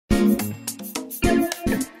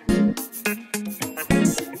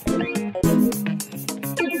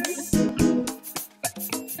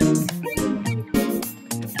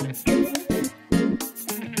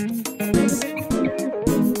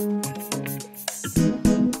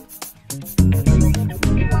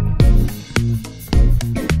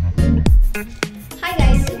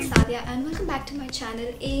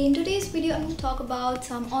talk about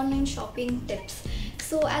some online shopping tips.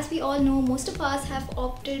 So as we all know, most of us have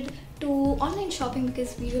opted to online shopping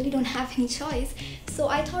because we really don't have any choice. So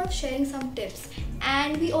I thought of sharing some tips,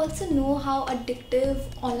 and we also know how addictive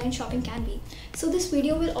online shopping can be. So this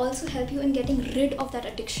video will also help you in getting rid of that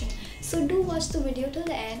addiction. So do watch the video till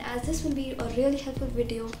the end, as this will be a really helpful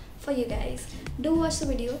video for you guys. Do watch the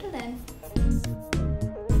video till then.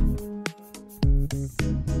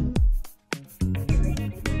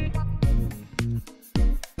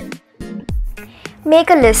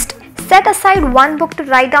 Make a list. Set aside one book to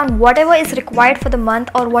write down whatever is required for the month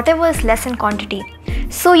or whatever is less in quantity.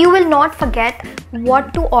 So you will not forget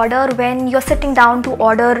what to order when you're sitting down to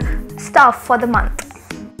order stuff for the month.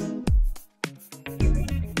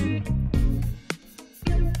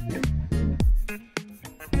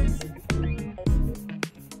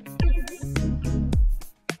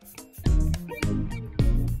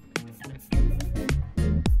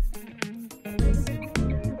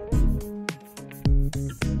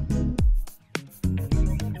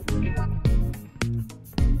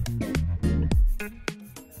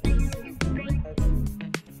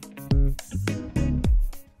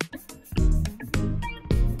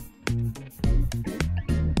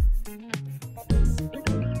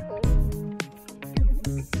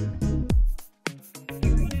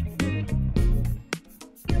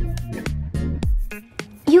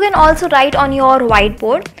 You can also write on your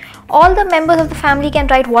whiteboard. All the members of the family can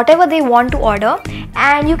write whatever they want to order,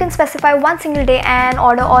 and you can specify one single day and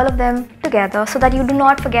order all of them together so that you do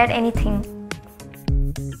not forget anything.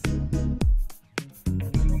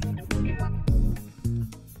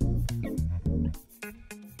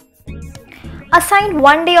 Assign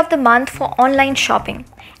one day of the month for online shopping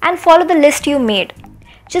and follow the list you made.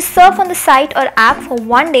 Just surf on the site or app for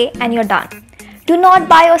one day and you're done. Do not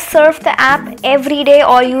buy or surf the app every day,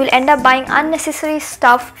 or you will end up buying unnecessary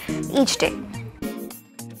stuff each day.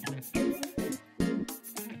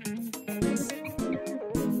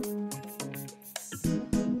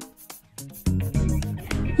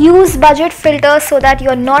 Use budget filters so that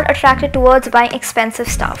you're not attracted towards buying expensive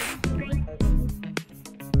stuff.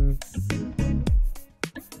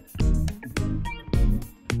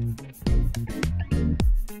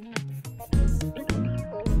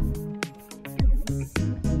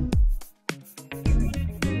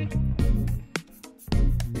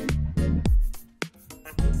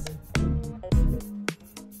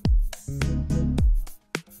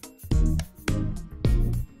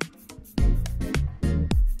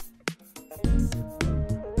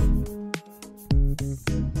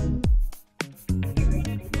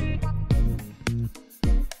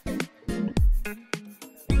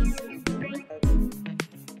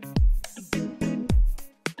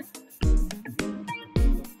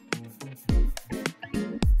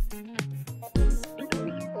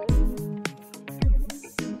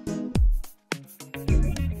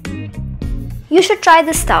 You should try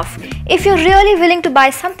this stuff. If you're really willing to buy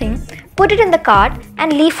something, put it in the cart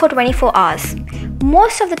and leave for 24 hours.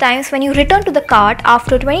 Most of the times when you return to the cart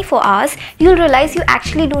after 24 hours, you'll realize you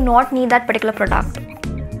actually do not need that particular product.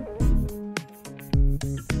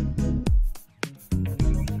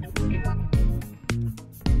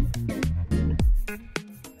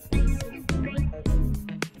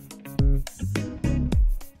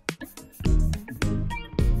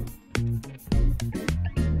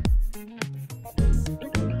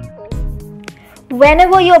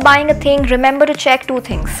 Whenever you're buying a thing, remember to check two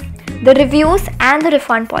things: the reviews and the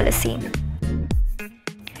refund policy.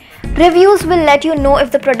 Reviews will let you know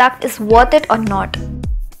if the product is worth it or not.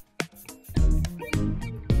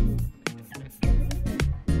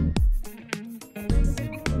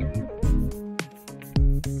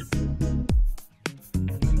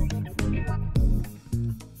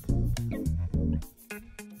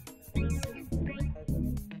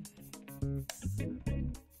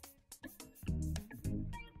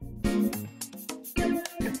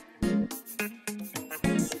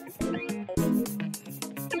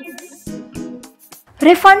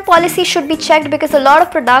 Refund policy should be checked because a lot of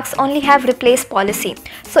products only have replace policy.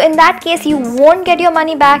 So in that case, you won't get your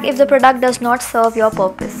money back if the product does not serve your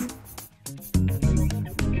purpose.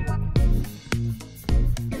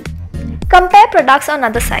 Compare products on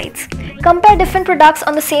other sites. Compare different products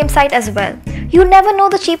on the same site as well. You never know,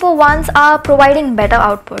 the cheaper ones are providing better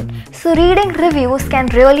output. So reading reviews can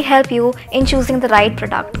really help you in choosing the right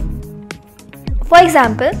product. For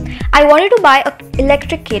example, I wanted to buy an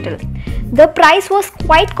electric kettle. The price was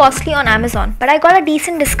quite costly on Amazon, but I got a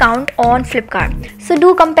decent discount on Flipkart. So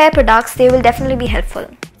do compare products, they will definitely be helpful.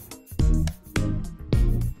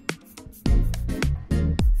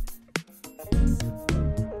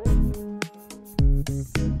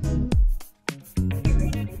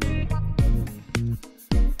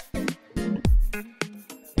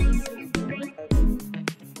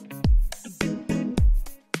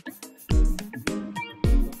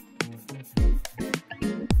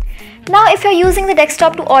 if you're using the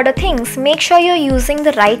desktop to order things, make sure you're using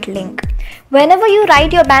the right link. Whenever you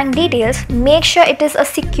write your bank details, make sure it is a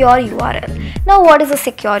secure URL. Now, what is a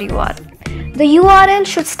secure URL? The URL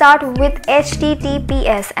should start with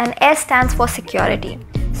HTTPS and S stands for security.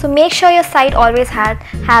 So make sure your site always has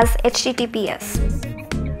HTTPS.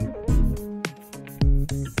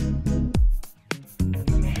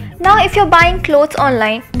 Now, if you're buying clothes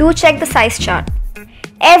online, do check the size chart.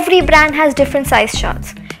 Every brand has different size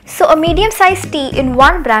charts. So a medium size tee in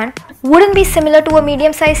one brand wouldn't be similar to a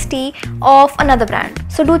medium size tee of another brand.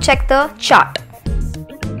 So do check the chart.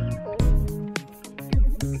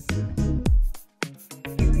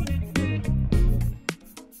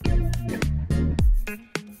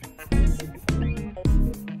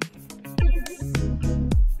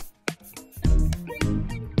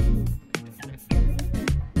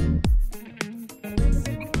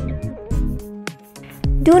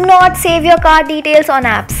 Do not save your card details on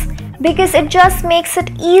apps because it just makes it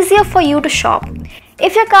easier for you to shop.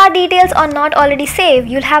 If your card details are not already saved,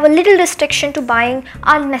 you'll have a little restriction to buying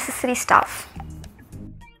unnecessary stuff.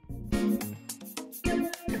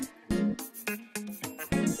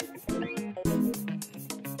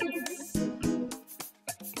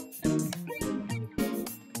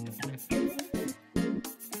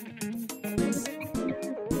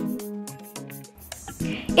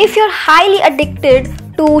 If you're highly addicted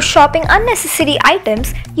to shopping unnecessary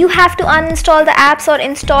items, you have to uninstall the apps or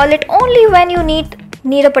install it only when you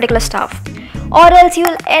need a particular stuff, or else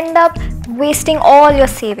you'll end up wasting all your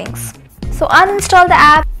savings. So uninstall the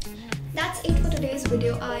app. That's it for today's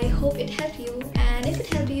video. I hope it helped you, and if it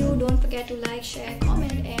helped you, don't forget to like, share,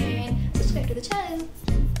 comment and subscribe to the channel.